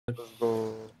Let's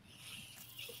go.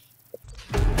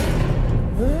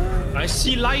 I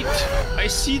see light! I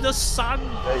see the sun!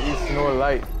 There is no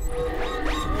light.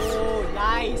 Oh,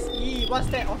 nice! What's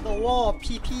that on the wall?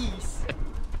 PPs.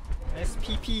 That's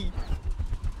PP.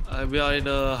 We are in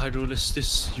a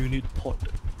hydrolysis unit pod.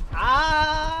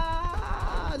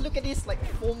 Ah! Look at this, like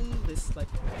foam. This like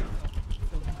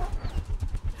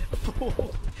foam.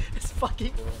 It's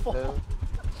fucking foam.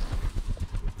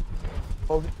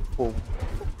 Foam.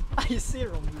 I say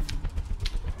wrongly.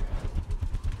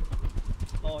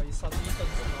 Oh, it suddenly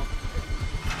turns off.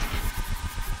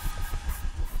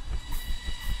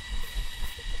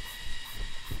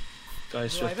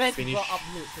 Guys, Bro, we I have bet to people finish.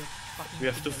 upload the fucking We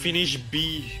have to thing finish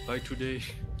B by today.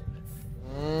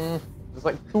 There's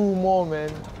like 2 more, man.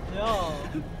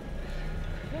 already.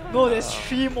 Yeah. No, there's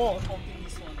 3 more counting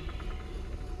this one.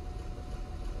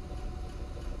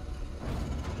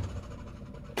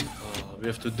 We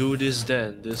have to do this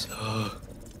then. This. Okay.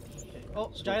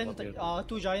 Oh, So giant. fucking-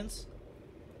 2 giants.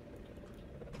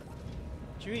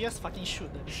 Should we just fucking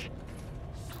shoot them?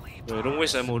 No, don't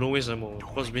waste ammo. Don't waste ammo.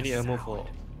 Because we need ammo for.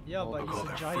 Yeah, but it's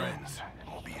a giant.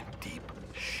 We'll be in deep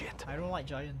shit. I don't like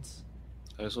giants.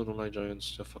 I also don't like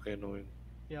giants. They're fucking annoying.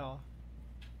 Yeah.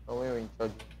 Oh, we're in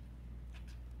charge.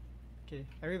 Okay,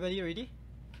 everybody ready?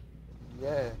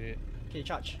 Yeah. Okay,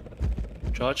 charge.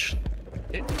 Charge.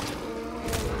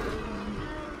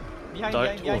 Behind,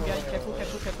 Died. behind. Careful,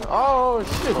 careful, careful. Oh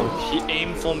shit! Oh, he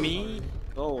aimed for me.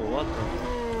 Oh, what the?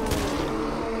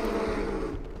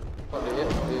 Not there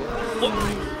yet.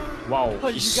 Wow. Oh,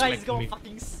 he you guys smacked got me.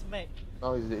 fucking smacked.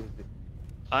 Now he's dead.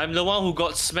 I'm the one who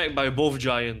got smacked by both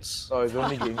giants. Oh, he's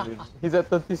only getting good. He's at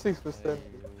 36%.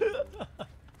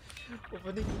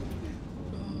 Opening.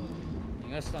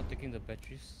 You guys not taking the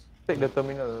batteries? Take the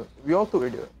terminal. We all took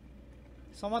it.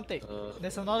 Someone take. Uh,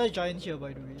 There's another giant here,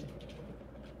 by the way.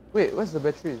 Wait, where's the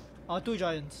batteries? 2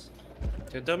 giants.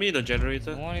 Can you tell me the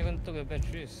generator? No one even took the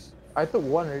batteries. I took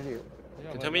 1 already. Yeah, Can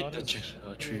you but tell me the the others-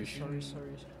 tree? Sorry.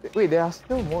 Wait, there are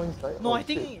still more inside? No, Oh, I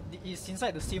think shit. it's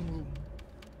inside the same room.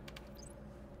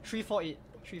 348.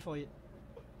 348.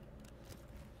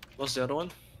 What's the other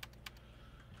one?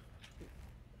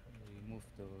 Remove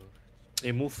the...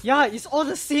 Hey, move. Yeah, it's all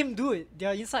the same, dude. They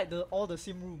are inside all the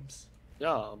same rooms.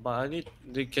 Yeah, but I need.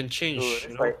 They can change. Dude, You it's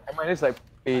know? like, I mean, it's like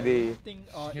payday. I think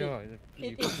Yeah, exactly. You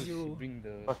 880. could bring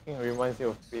the... Fucking reminds me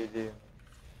of payday.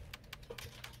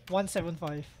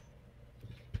 175.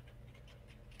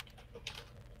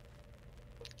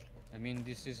 I mean,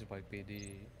 this is by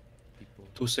payday people.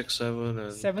 267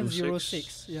 and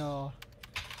 706. Yeah.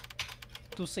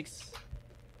 26.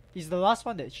 Is the last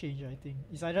one that changed, I think.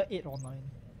 It's either 8 or 9.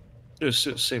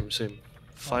 It's same.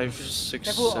 5, okay. 6,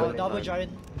 Careful, 7. double 9.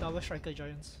 giant, double striker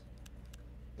giants.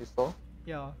 You saw?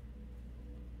 Yeah.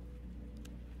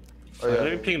 Oh, yeah.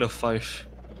 Let me ping the 5.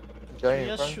 Giant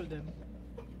You in just front. shoot them.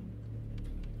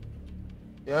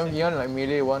 Yeah, you want like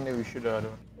melee one, then we shoot the other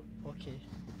one. Okay.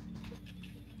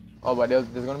 Oh, but there's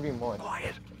gonna be more.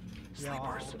 Quiet. Yeah.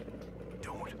 Sleepers.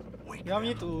 Don't wake You want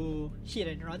me them. to hit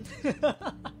and run?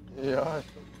 Yeah.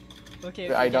 Okay. Wait, okay,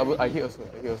 get I ready. hit also.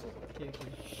 Okay.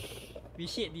 We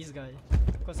hit this guy.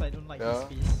 Because I don't like Yeah.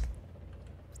 his face.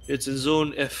 It's in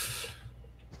zone F.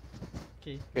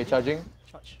 Okay. Okay, charging.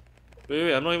 Charge.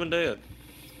 Wait, I'm not even there yet.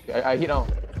 Okay, I hit now.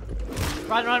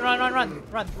 Run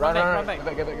back.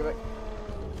 Get back.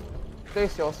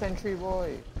 Place your sentry,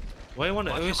 boy. Why you want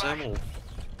to waste ammo?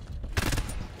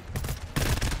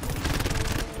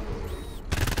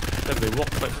 Damn, they walk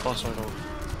quite fast right now.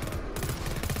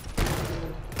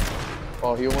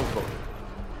 Oh, he almost got.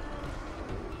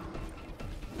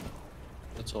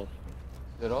 That's all.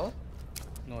 Is that all?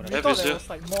 No, We that's F thought is there here. was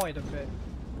like more at the back.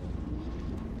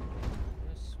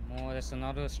 more. There's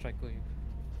another striker here.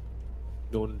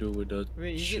 Don't do with that.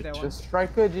 Wait, is shit. it that one? The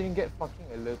striker didn't get fucking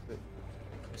alerted.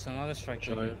 There's another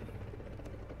striker. Giant.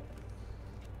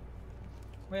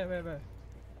 Where?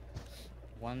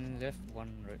 One left,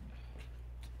 one right.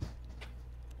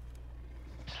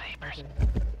 Sleepers.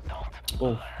 Okay.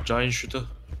 Oh, giant shooter.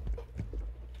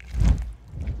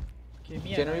 Okay, me and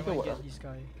I Generator might what? get this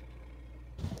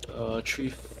guy. 3,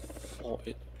 4,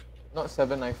 8. Not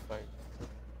 795.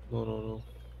 No.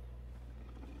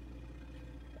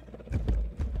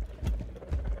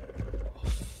 Oh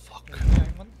fuck. Okay,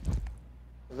 diamond.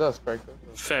 Is that a striker?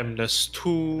 Fam, there's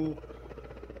two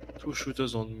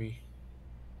shooters on me.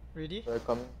 Ready? They're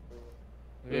coming.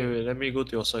 Wait, let me go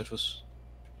to your side first.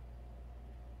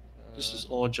 This is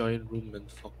all giant room, man.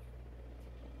 Fuck.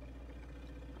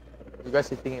 You guys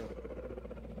hitting him.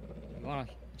 You wanna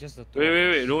just the two?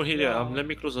 Wait, don't hit it. Yeah. Let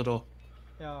me close the door.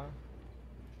 Yeah.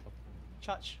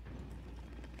 Charge.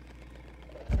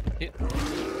 Hit.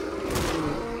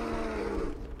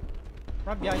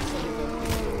 Run behind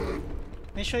Solitaire.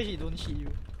 Make sure he don't hit you.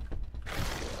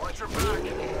 Watch your back.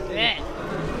 Yeah.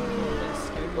 That's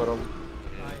scary. Got him.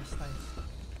 Nice, nice.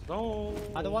 No.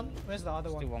 Other one? Where's the other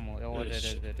Still one? one more. Oh,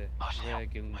 Yes. there. Hush Where now.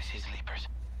 Gillen I see said. sleepers.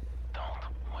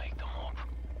 Don't wake them up.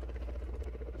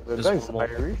 The There's guy's one more.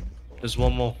 Irish. There's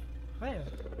one more. Where?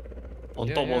 On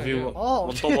Yeah, top yeah, of you. yeah. Oh,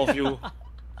 On top of you.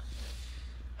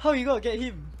 How you gonna get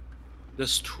him?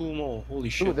 There's two more. Holy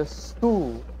shit. Dude, there's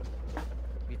two.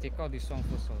 We take out this one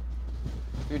first.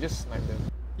 You just snipe them.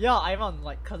 Yeah, Ivan,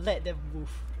 like collect them move.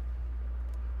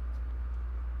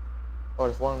 Oh,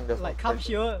 there's one. There's Like one come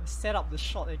person. here, set up the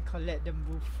shot and collect them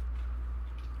move.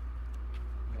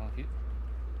 You want hit?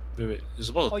 Wait. It's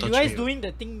about to Oh, touch you guys me. doing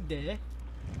the thing there?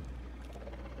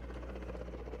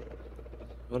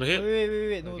 You wanna Wait, hit?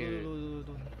 wait, no, Okay, wait. no.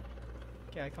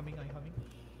 Okay, I'm coming.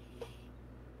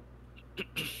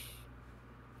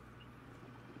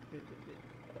 Wait.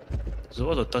 It's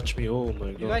about to touch me. Oh my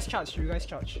You god. guys charge.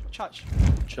 Charge.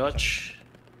 Judge.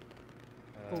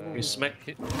 Go. We smack.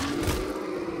 Hit.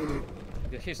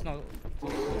 The hit's not.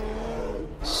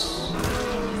 He's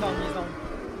down.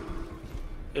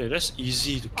 Hey, that's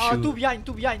easy to Ah, kill. two behind.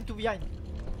 Oh,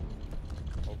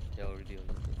 they're already.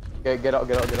 Okay, get out.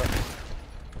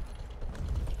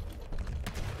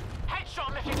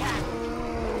 Headshot if you can.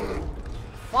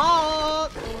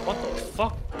 Fuck! What the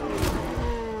fuck?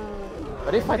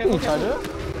 Are they fighting each other?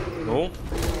 No.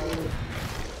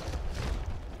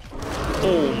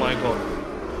 Oh my god.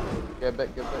 Get back.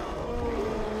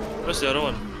 Where's the other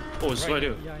one? Oh, it's right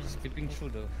here. Behind. Slipping through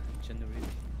the generator.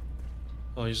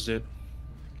 Oh, he's dead.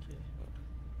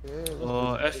 Okay.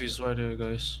 Okay, F is right here,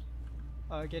 guys.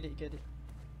 Get it.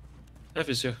 F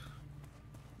is here.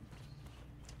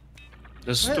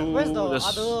 There's Where's two.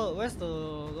 Where's the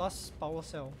last power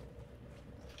cell?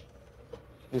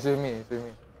 It's with me.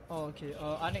 Oh, okay.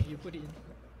 Anek, you put it in.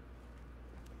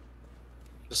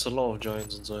 There's a lot of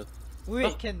giants inside. Wait,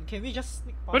 Huh? can we just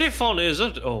sneak past? Where they found it? Is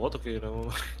that? Oh, what? Okay,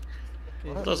 no.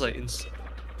 Okay. That was like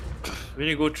when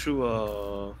you go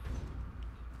through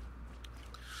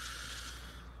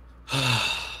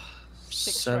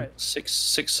Six, right? 6,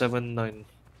 7, 9.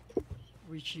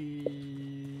 Which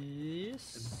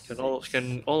is Can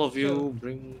all of you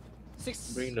bring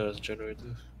six. the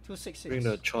generator? 266. Bring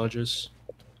the chargers.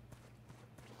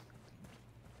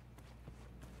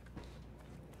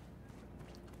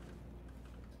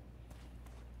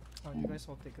 Oh, you guys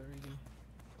all take already.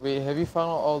 Wait, have you found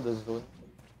out all the zones?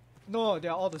 No, they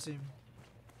are all the same.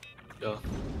 Yeah.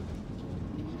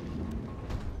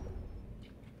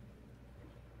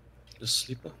 The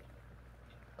sleeper.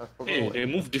 I forgot. Hey, what- they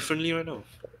move differently right now.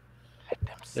 Let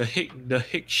them The sleep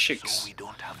hick so shakes. we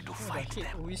don't have to Oh, fight the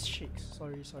head them. always shakes.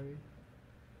 Sorry.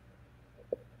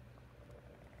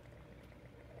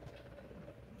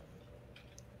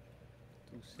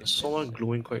 There's someone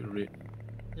glowing quite red.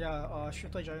 Yeah,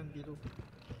 shooter giant below.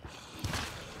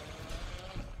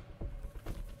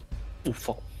 Oh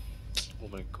fuck. Oh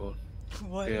my god.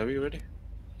 What? Okay, are we ready?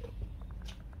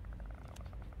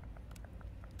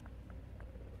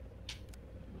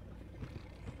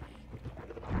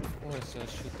 Oh, it's a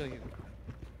shooter.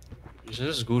 You should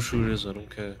just go through this, I don't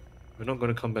care. We're not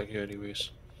gonna come back here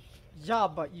anyways. Yeah,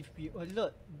 but if we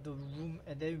alert the room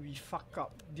and then we fuck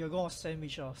up, they're gonna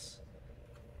sandwich us.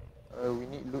 We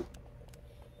need loot.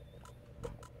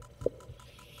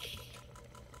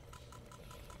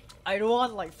 I don't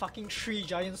want like fucking 3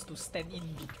 giants to stand in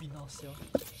between us, yeah.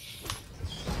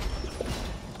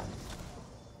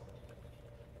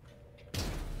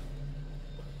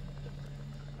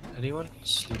 Anyone?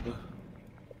 Sleeper.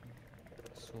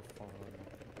 So far,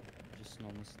 just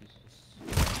normal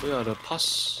sleepers. Oh yeah, the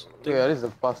pass thing. Yeah, this is the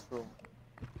past room.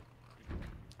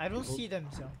 I don't see them,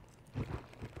 yeah.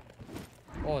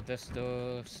 Oh, there's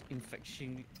the infectious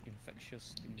thing.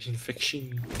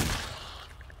 Infection.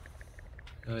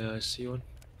 Yeah, I see one.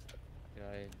 Yeah,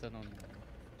 I turn on.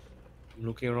 I'm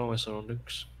looking around my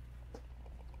surroundings.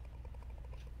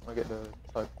 I'll get the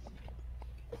charge.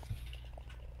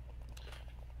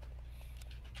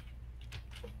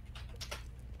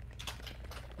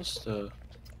 What's the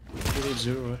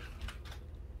 280,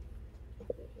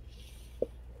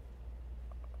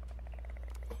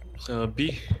 right?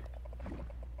 B.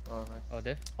 Oh, nice. Oh,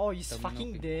 there? Oh, he's Terminal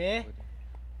fucking ping. there?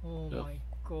 Oh, Oh Yeah. my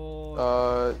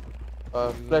god.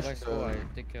 You Flash guys the... go, I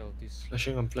take care of this.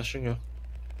 I'm flashing, yeah.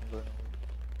 I'm going.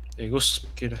 Hey, go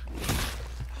smoke it.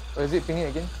 Oh, is it pinging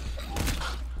again?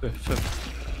 Wait, No.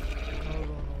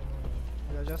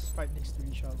 We are just right next to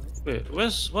each other. wait,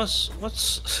 what's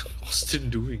Austin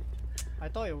doing? I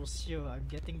thought it was here. I'm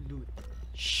getting loot.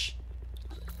 Shh.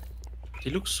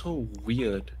 They look so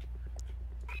weird.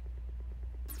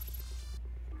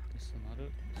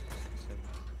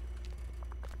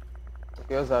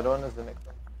 Okay, what's the other one? Is the next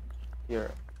one?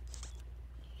 Here.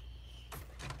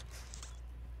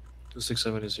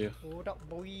 267 is here. Hold up,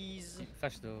 boys.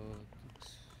 Flash the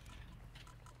things.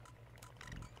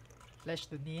 Flash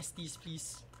the nasties,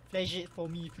 please. Flash it for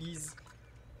me, please.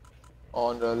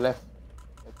 On the left,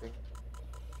 I think.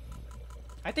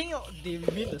 I think they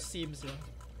remain the same, yeah.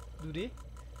 Do they? I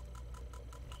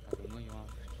don't know you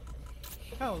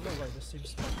are. Kind of look like the same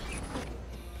spot.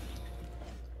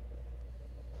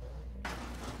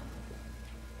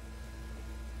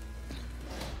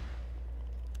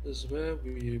 This is where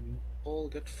we all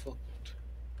get fucked.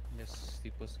 Yes,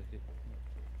 sleepers ahead.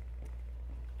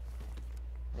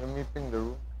 Let me ping the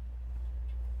room.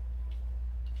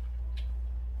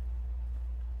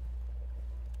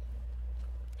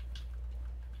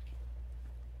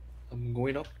 I'm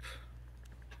going up.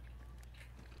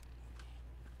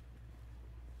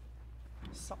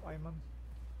 Sup, Iman?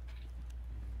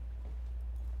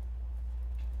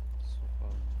 So far.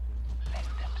 Let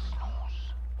them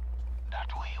snooze. That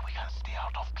way we can stay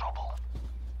out of trouble.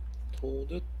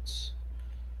 Hold it.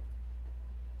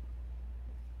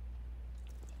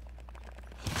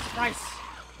 Nice!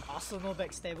 Arsenal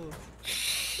backstabber.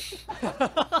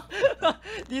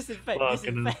 Disinfect,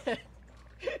 Fucking- disinfect.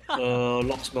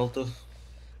 Lock smelter.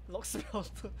 Lock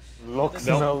smelter. Lock The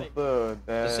smelter.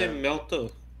 I say Damn. melter.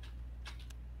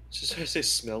 Just I say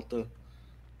smelter.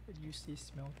 You say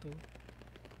smelter.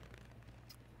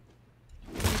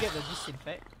 Did you get the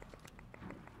disinfect?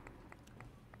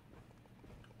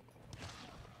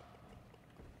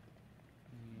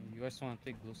 You guys want to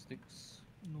take glow sticks?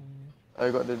 No. I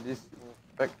got the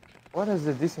disinfect. What is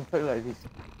the disinfect like this?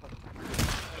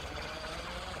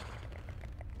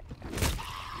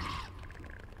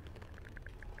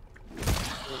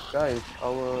 Hey guys,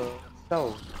 our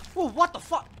cell. Oh, what the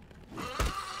fuck?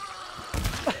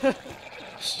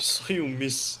 So you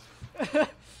miss.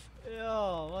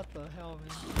 Yeah, what the hell,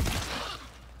 man?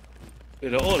 Wait,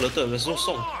 they're all alerted. There's no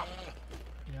song.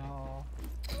 Yeah.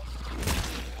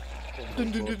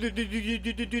 Dun, dun, dun, dun, dun, dun,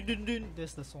 dun, dun, dun, dun, dun.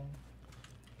 There's the song.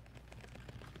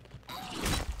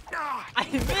 I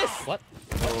missed! What?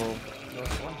 Oh,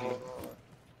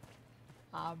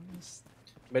 I missed.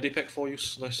 Medipack for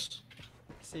use. Nice.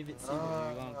 Save it, save Do it.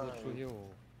 you want to go through here or?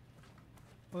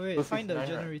 Wait, Go find the 69, right?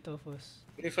 generator first.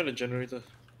 We need to find a generator.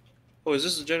 Oh, is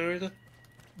this the generator?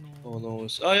 No. Oh no,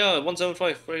 it's... Oh yeah,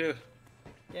 175 right here.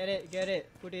 Get it.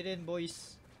 Put it in,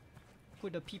 boys.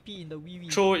 Put the PP in the wee wee.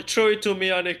 Throw it to me,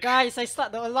 Anik. Guys, I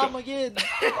start the alarm again.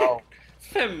 wow.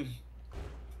 Fem.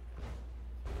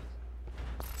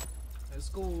 Let's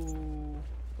go.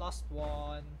 Last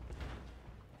one.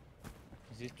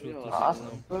 Is it through? Yeah. to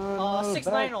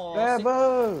 6-9 or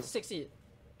Backstabbers. 6-8.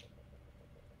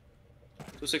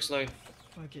 269.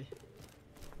 Okay.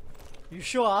 You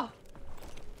sure? Ah?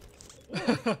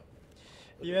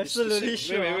 You It's the absolutely six.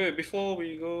 sure? Ah? Wait. Before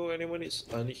we go, anyone needs...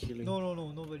 I need healing. No,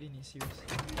 nobody needs serious.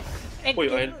 And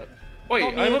Wait, it- Wait,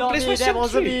 not I haven't not placed me, my that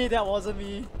wasn't sentry. me, that wasn't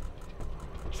me.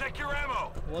 Check your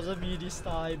ammo. Wasn't me this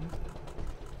time.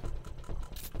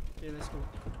 Okay, let's go.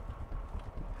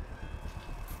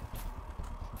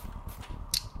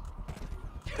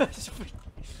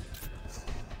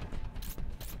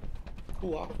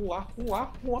 Oh,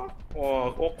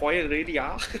 all quiet already,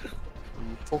 ah. Wasn't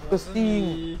Focusing.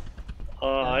 me.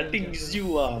 I think it's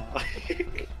you, ah.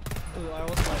 Dude, I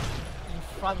was like in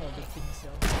front of the thing,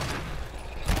 yeah.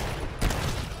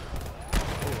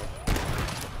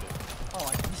 Oh, I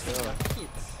missed the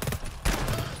hits.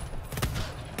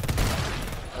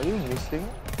 Are you missing?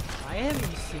 I am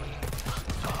missing.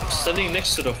 I'm standing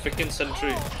next to the freaking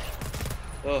sentry.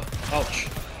 Oh, ouch.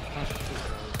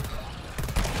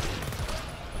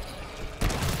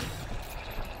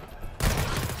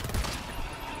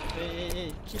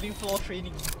 Hey, killing floor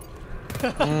training. Is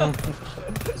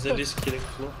that this killing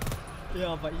floor?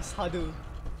 Yeah, but it's harder.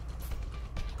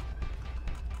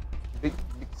 Big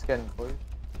scan, boy.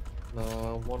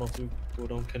 Nah, one of you go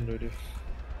down can already.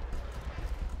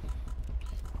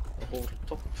 Hold the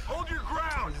top. Hold your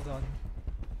ground. It's done.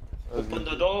 Open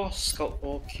the door, scout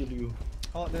or kill you.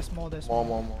 Oh, there's more,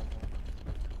 More.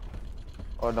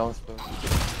 Oh, downstairs.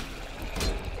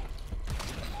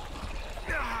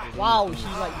 Wow, he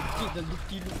like did the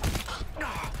loopy loop.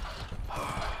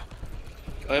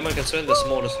 I am concerned there's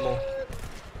more.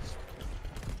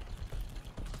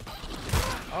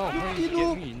 Oh, why did you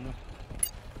get me? No.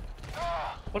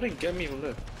 Why didn't get me from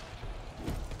there?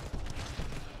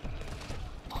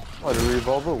 Oh, the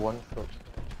revolver one shot.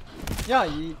 Yeah,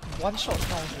 he one shot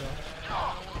counts,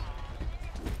 yeah.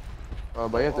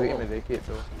 But you have to aim at the head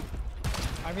though.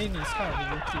 I mean, it's kind of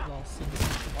relative now since it's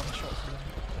one shot.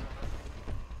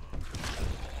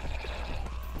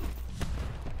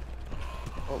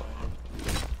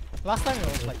 Last time it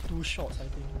was like 2 shots, I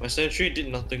think. My sentry did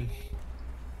nothing.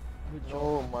 Good job.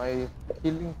 Oh, my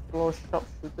killing floor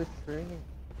sharpshooter training.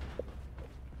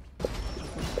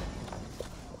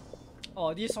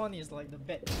 Oh, this one is like the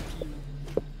bad TP room.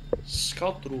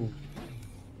 Scout room.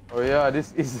 Oh yeah,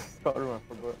 this is the scout room, I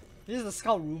forgot. This is the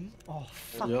scout room? Oh,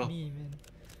 fuck Yeah. me, man.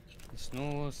 There's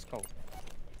no scout.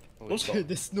 Oh, No wait. scout.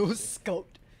 There's no scout.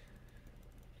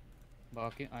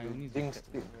 But I only Jinxed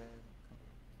it, man.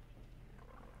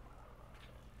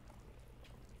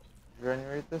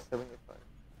 Generator 75.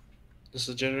 There's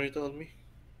a generator on me.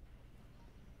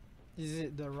 Is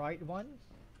it the right one?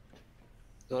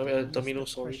 Tell That's me no the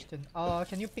sorry. question.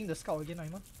 Can you ping the scout again,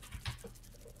 Aiman?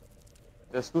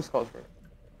 There's 2 scouts, right?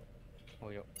 Oh,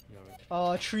 you're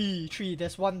right. 3.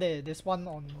 There's one there. There's one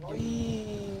on. Wait.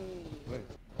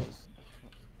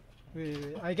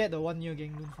 Wait. I get the one near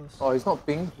Gangloon first. Oh, he's not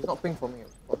ping. He's not ping for me.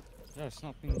 Yeah, it's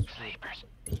not pink.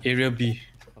 Area B.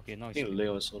 Okay, now I it's think pink.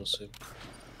 layout is all the same.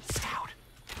 Scout,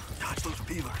 touch those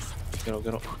peelers. Get out,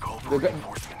 get out. We're called for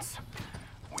reinforcements.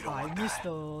 We don't I want missed that.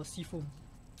 the seafoam.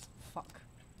 Fuck.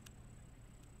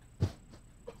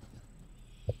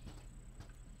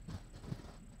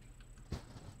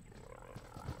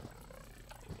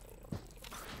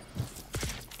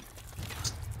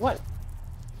 What?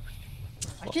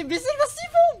 I keep missing the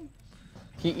seafoam!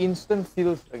 He instant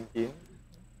heals again?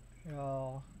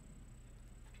 Yeah.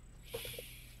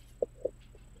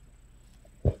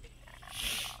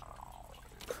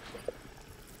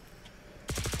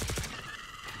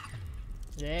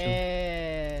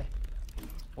 Yeah.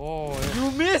 Oh, yeah.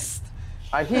 You missed!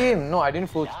 I hit him. No, I didn't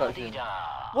full charge him.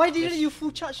 Why didn't you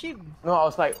full charge him? No, I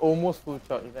was like almost full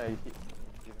charge. Then I hit.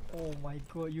 Oh my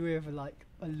god, you have like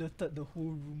alerted the whole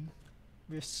room.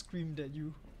 We've screamed at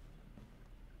you.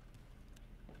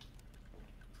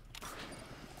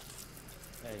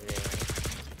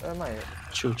 Where am I?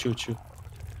 Chill, chill, chill.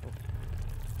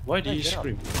 Why did you Get up.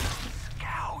 scream?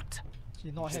 Scout,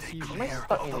 You're not stay happy with Am I me. clear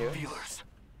stuck of in the here? peelers.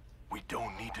 We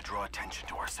don't need to draw attention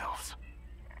to ourselves.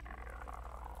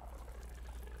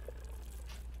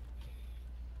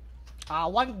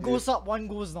 One goes up, one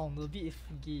goes down. A bit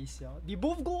gay, yeah. They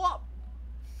both go up!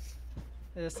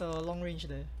 There's a long range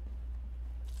there.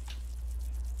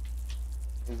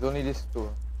 It's only this 2.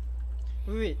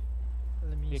 Wait.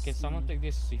 Let me Hey, can see. someone take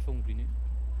this seafoam grenade?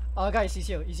 Guys, he's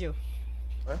here, he's here.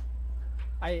 Where?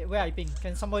 Where I ping?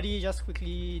 Can somebody just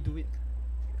quickly do it?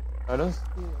 I don't see.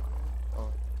 Oh.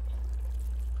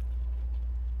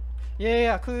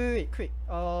 Yeah, quick.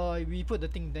 We put the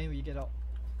thing, then we get out.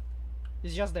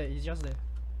 It's just there, it's just there.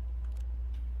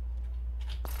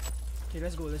 Okay,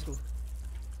 let's go.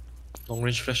 Long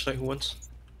range flashlight who wants?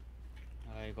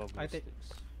 I got I blue take-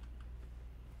 sticks.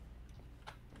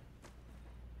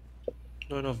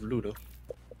 Not enough blue though.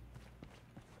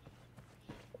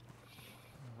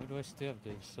 Why do I still have the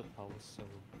insert power cell?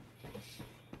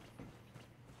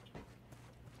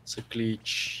 It's a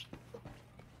glitch.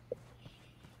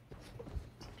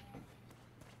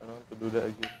 I don't want to do that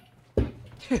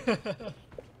again.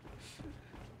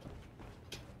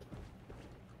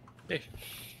 Hey,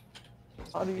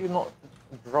 How do you not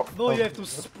drop? No, you from- have to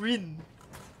sprint.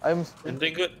 I'm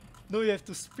ending good. No, you have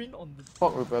to sprint on the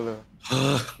fog repeller.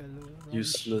 fellow.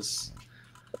 Useless.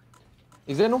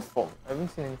 Is there no fog? I haven't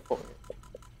seen any fog yet.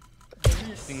 There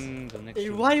I is. think the next Hey,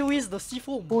 room- why waste the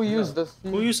seafoam? Who used the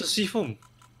Who used the seafoam?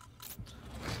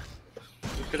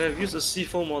 You could have used the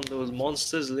seafoam on those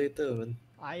monsters later, man.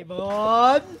 Ivan!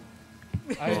 I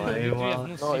Oh, literally have wow.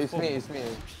 no No, it's seafoam. me, it's me.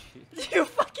 Shit. You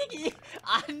fucking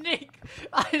Anik!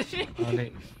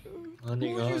 Anik.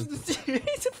 Anik, Who used the seafoam?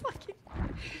 He's a fucking...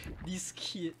 This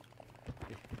kid.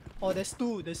 Oh, there's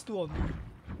two on me.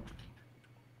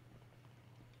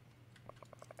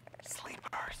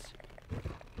 Sleepers.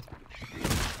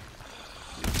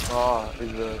 Ah,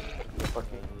 it's the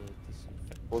fucking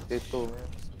potato, man.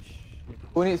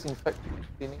 Who needs infect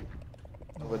cleaning?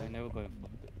 I Nobody. never got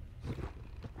infected.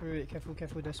 Wait,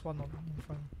 careful, there's one in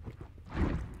front.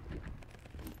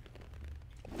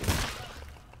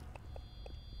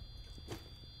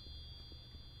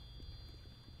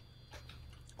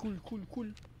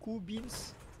 Cool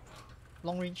beans.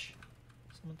 Long range.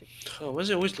 Someone take. Why is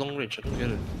it always long range? I don't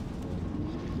get it.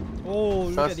 Oh,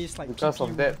 look at this, like because PP of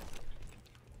room. that.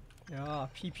 Yeah,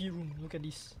 PP room, look at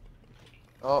this.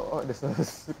 Oh, there's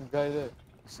a guy there.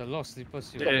 There's a lot of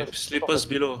sleepers here. Hey, sleepers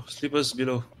below. Sleepers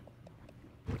below.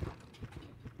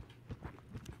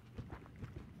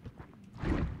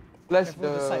 Flash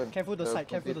Careful the side.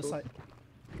 potato.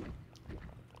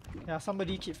 Yeah,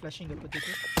 somebody keep flashing the potato.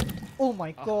 Oh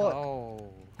my god. Oh.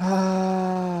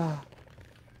 Ah,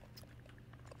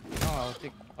 No,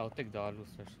 I'll take the alu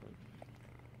flashlight.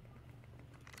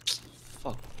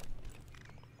 fuck?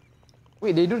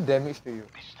 Wait, they do damage to you.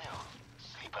 Be still.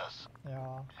 Sleepers. Yeah.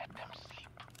 Let them sleep.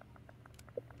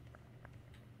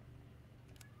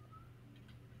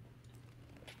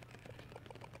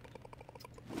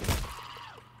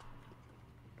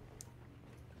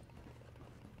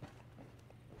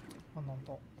 One on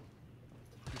top.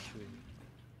 Which way?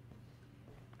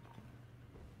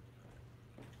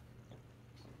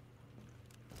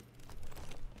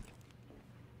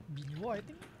 Below, I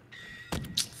think.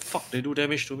 Fuck, they do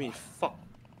damage to me. Fuck.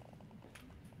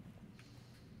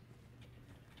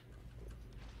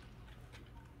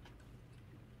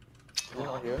 They're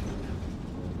not here.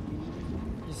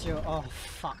 Is here. Oh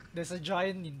fuck. There's a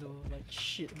giant in the like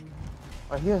shit room.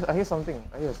 I hear something.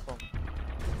 I hear a song.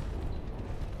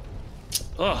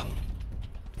 Ugh.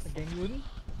 A gangloon.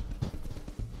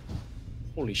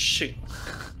 Holy shit.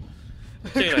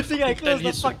 Good thing I fucking 10 closed the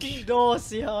hits with- fucking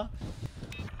doors, yeah.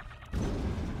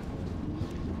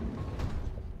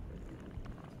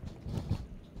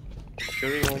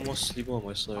 Carrying one more sleeper on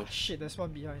my Oh side. shit, there's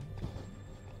one behind.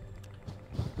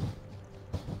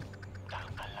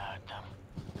 Alert them.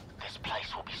 This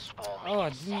place will be swarming. Oh, I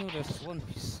in didn't know seconds. there's one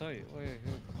beside. Oh, yeah,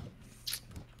 yeah.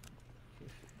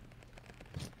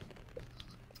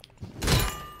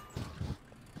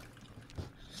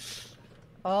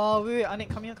 Wait, Anik,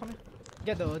 come here, come here.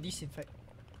 Get the disinfect.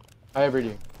 I have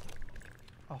ready.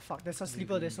 Oh fuck, there's a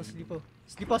sleeper, there's a sleeper.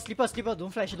 Sleeper, sleeper, sleeper,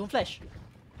 don't flash, don't flash.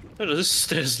 Where does this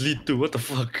stairs lead to? What the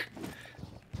fuck?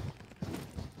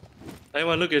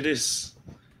 Aiman, look at this.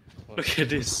 What? Look at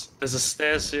this. There's a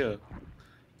stairs here.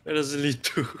 Where does it lead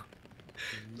to?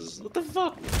 What the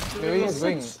fuck? Where are you guys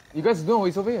going? You guys know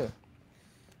it's over here.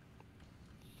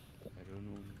 I don't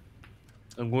know.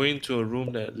 I'm going to a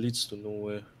room that leads to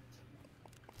nowhere.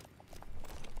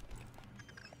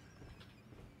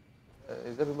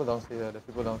 Is there people downstairs? Yeah, there's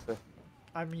people downstairs.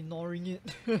 I'm ignoring it.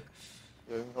 You're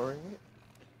ignoring it?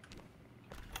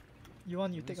 You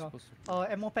want, you Am I take a supposed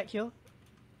to- ammo pack here.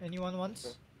 Anyone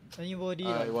wants? Anybody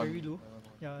I like want. very low?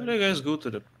 Yeah. Where do you guys go to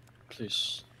the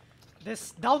place?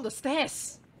 There's down the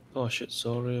stairs. Oh shit,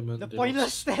 sorry man. The They pointless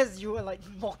lost. stairs you were like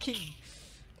mocking.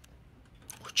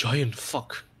 Oh, giant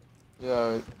fuck.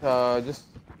 Yeah, just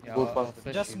Yeah, go I'll past.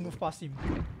 flash Just you. move past him.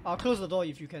 I'll close the door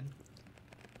if you can.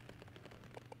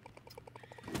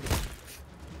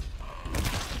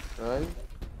 Right?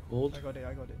 Hold. I got it,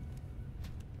 I got it.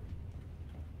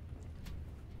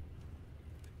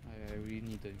 I really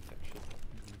need the infection.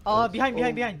 Behind,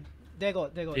 Oh. behind. There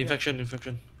got. Yeah.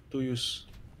 Infection. 2 use.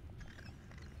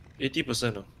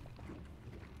 80% now.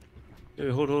 Yeah,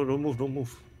 wait, hold, don't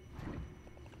move.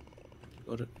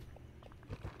 Got it.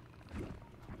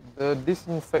 The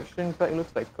disinfection pack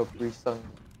looks like Capri Sun.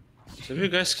 Have you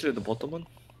guys cleared the bottom one?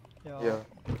 Yeah.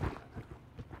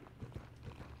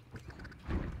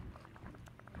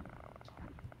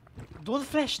 Don't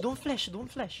flash, don't flash.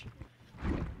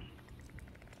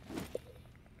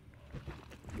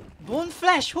 Don't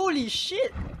flash, holy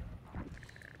shit!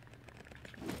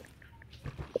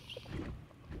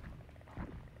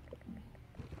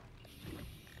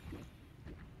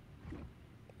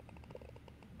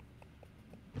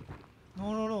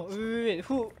 No, wait,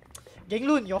 who?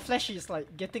 Gangloon, your flash is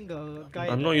like getting the guy.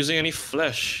 I'm not using any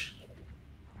flash.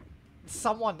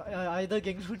 Someone, either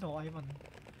Gangloon or Ayman.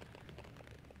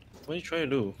 What are you trying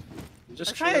to do?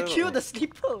 Just I'm trying to kill kill it. the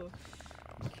sleeper.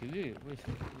 Kill it. Wait,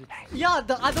 Yeah,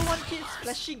 the other one keeps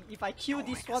flashing. If I kill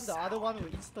this one, the other one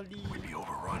will instantly. Be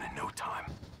overrun in no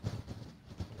time.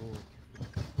 oh.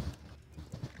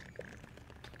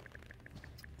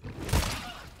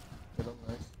 They look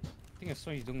nice. I think as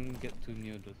long as you don't get too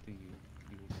near the thing,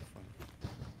 you will be fine.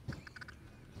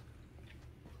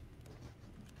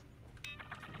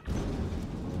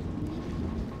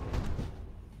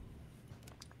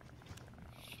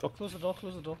 Close the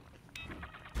door.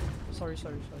 Sorry.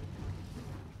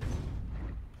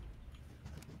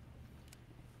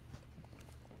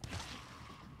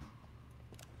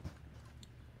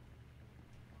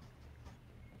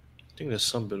 I think there's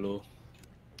some below.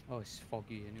 Oh, it's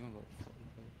foggy. Anyone got fog?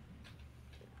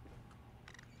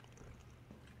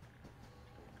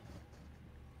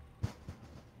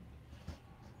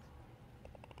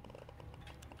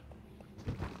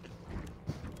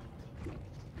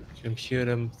 You can hear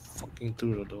them fucking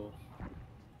through the door.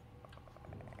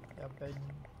 Yeah, bang.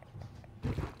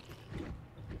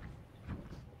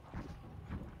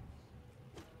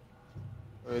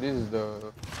 Wait, this is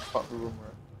the pub room,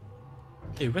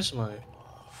 right? Hey, where's my...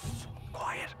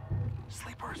 Quiet.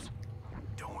 Sleepers.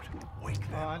 Don't wake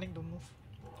them. I need to move.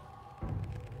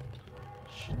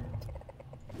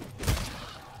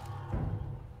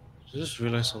 I just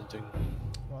realized something.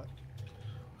 What?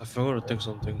 I forgot to take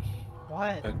something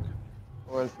What? back.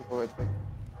 What else you forgot to take?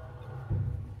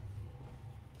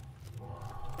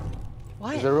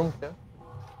 What? Is the room clear?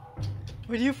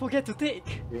 What do you forget to take?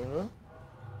 Game room?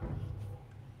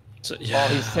 So, Oh, yeah.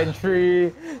 his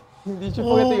sentry! Did you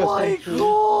forget to take your Oh my sentry?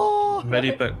 god!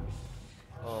 Medipack.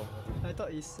 Oh, I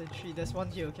thought it's sentry. There's one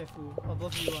here, careful.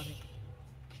 Above you, Anik.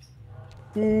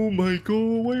 Oh my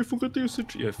god, why you forgot to use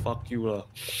it? Yeah, fuck you lah.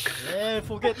 Yeah,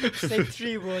 forget take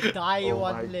sentry, will die oh my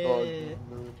one god. leh. dude.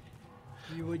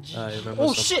 We were I GG. remember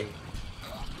Oh something. shit!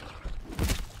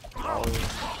 Oh,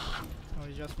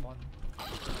 it's just one.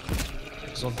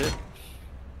 It's not dead.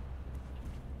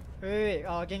 Wait,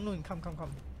 Ganglun, come.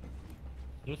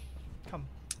 Hmm? Come.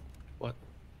 What?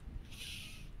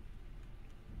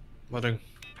 What thing?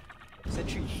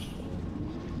 Sentry.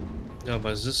 Yeah,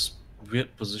 but it's this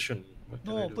weird position. What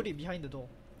can I No, do? put it behind the door.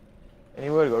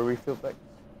 Anywhere got refill back?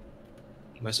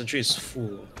 My sentry is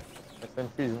full. My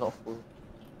sentry is not full.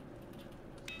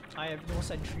 I have no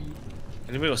sentry.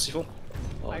 Anybody got C4?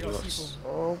 Oh, I got you C4.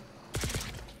 Oh,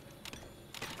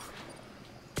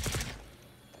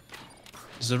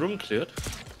 Is the room cleared? I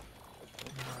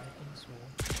think so.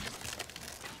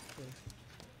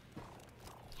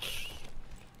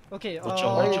 Okay, Watch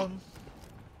out.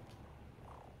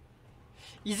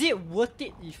 is it worth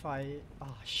it if I...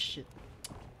 Ah, shit.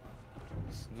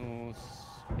 No.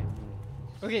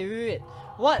 Okay, wait.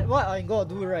 What I gotta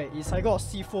do, right, is I gotta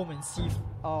C-foam and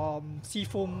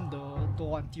C-foam the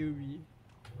door until we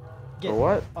get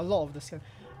what? a lot of the scan.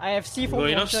 I have C-foam got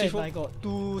enough launcher and C4? I got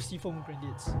 2 C-foam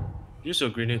grenades. Use your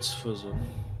grenades first though.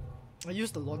 I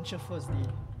use the launcher first,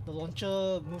 the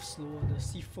launcher moves slower, the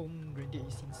C-foam grenade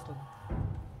is instant.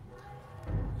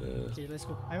 Okay, let's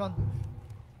go. I'm on.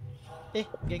 Hey,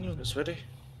 Ganglun. It's ready.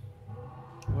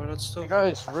 Where that stuff? You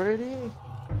guys ready?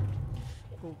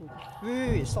 Go.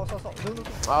 Wait, stop. No.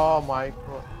 Oh my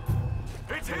god.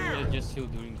 Yeah, just heal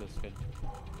during the scan.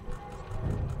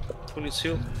 Who needs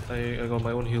heal? I got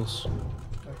my own heals.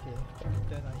 Okay,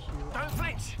 then I heal. Don't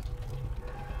flinch!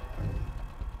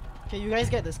 Okay, you guys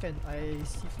get the scan. I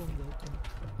C-foam the thing.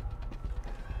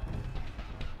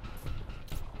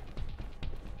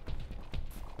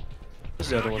 Where's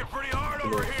the other one? Pretty hard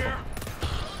over here!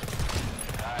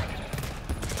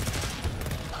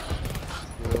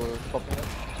 You're stopping it?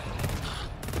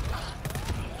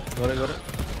 Got it.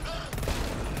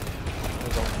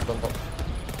 Don't talk.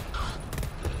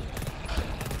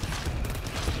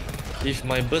 If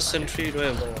my burst sentry don't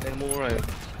have ammo, right?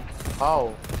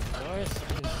 How?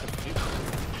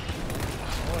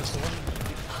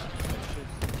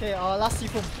 Okay, last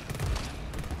C-foam.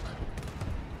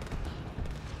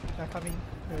 They're coming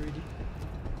already.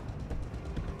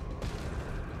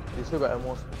 You still got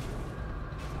ammo.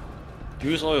 You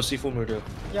use all your C4 murder.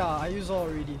 Yeah, I use all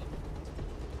already.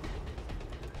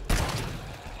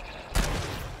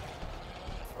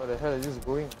 Where the hell is this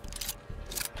going?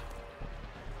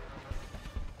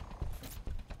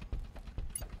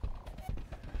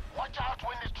 Watch out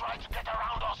when they try to get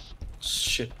around us!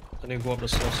 Shit, I need to go up the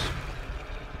stairs.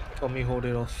 Help me hold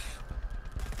it off.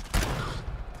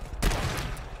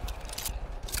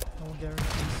 No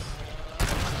guarantees.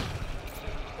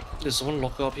 There's one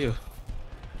locker up here.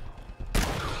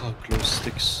 Oh, glow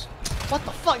sticks. What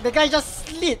the fuck? The guy just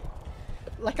slid!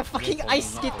 Like a fucking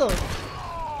ice skater!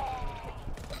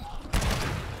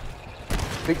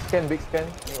 Big scan.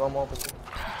 Need one more person.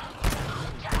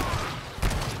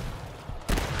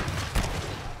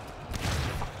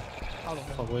 Out of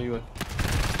them. Fuck, where you at?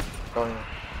 Down here.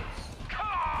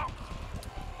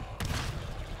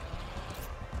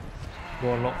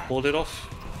 Go unlock, hold it off.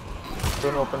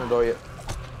 Don't open the door yet.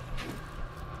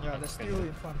 Yeah, they're still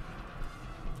in front.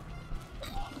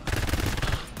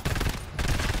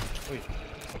 Wait.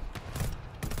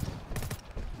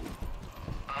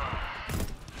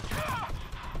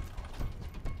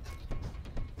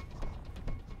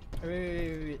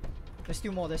 Wait. There's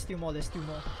still more.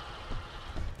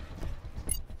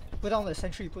 Put down the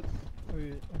sentry,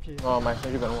 Wait, okay. Oh, my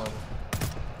sentry got no ammo.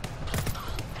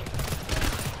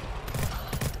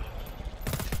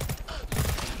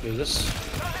 Is this?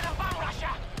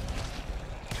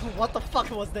 What the fuck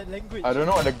was that language? I don't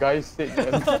know what the guy said.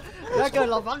 Man. Laga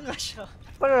lavanga siya.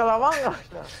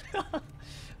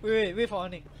 Wait for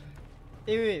Anik.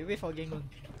 Wait for Ganglun.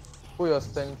 Put your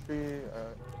sentry.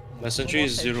 My sentry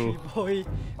is 0. Boy.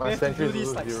 My We have to sentry do is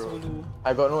this like 0. solo.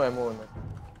 I got no ammo. Man.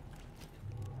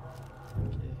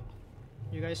 Okay.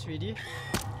 You guys ready?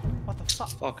 What the fuck?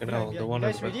 Fucking Behind, hell, the behind. one You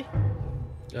at guys the back. ready?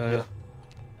 Yeah.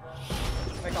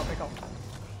 Back out.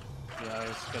 Yeah,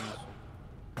 I scan.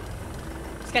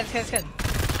 Scan.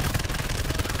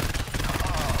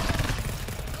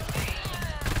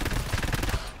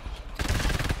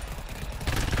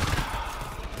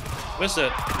 Where's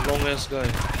that long ass guy?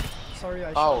 Sorry,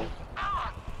 I Ow. shot you.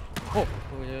 Oh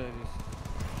yeah, it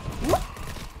is.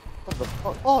 What the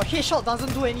fuck? Oh, headshot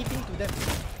doesn't do anything to them.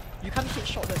 You can't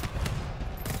headshot them.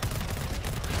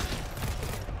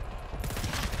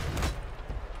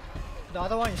 The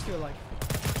other one is still alive.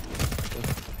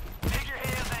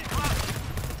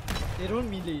 They don't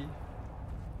melee.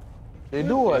 They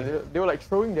do what? They were like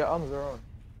throwing their arms around.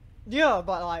 Yeah,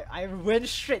 but like I went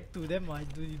straight to them.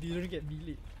 Didn't get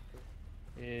melee.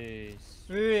 Yes.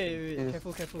 Wait.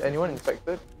 Is Careful. anyone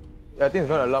infected? Yeah, I think it's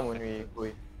gonna alarm when we go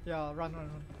in. Yeah, run.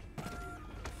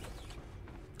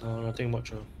 Nothing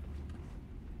much.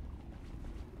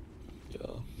 Yeah.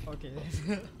 Okay.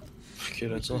 Okay,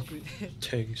 that's all. Good.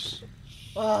 Thanks.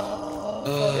 Ah,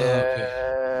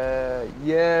 Okay.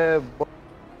 Yeah.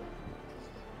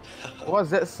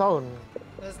 What's that sound?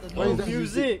 that's the What is no that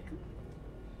music.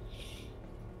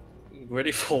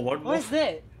 Ready for one more? What is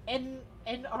that?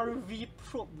 NRV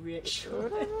probe reaction.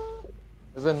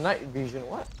 There's a night vision.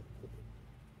 What?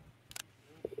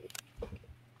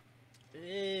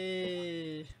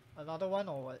 Hey, another one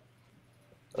or what?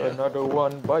 Another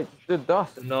one bites the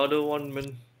dust. Another one,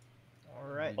 man.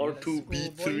 Alright,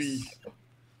 R2B2.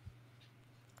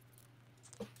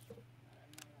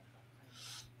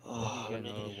 Get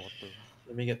another water.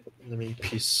 Let me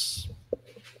piss.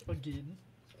 Again.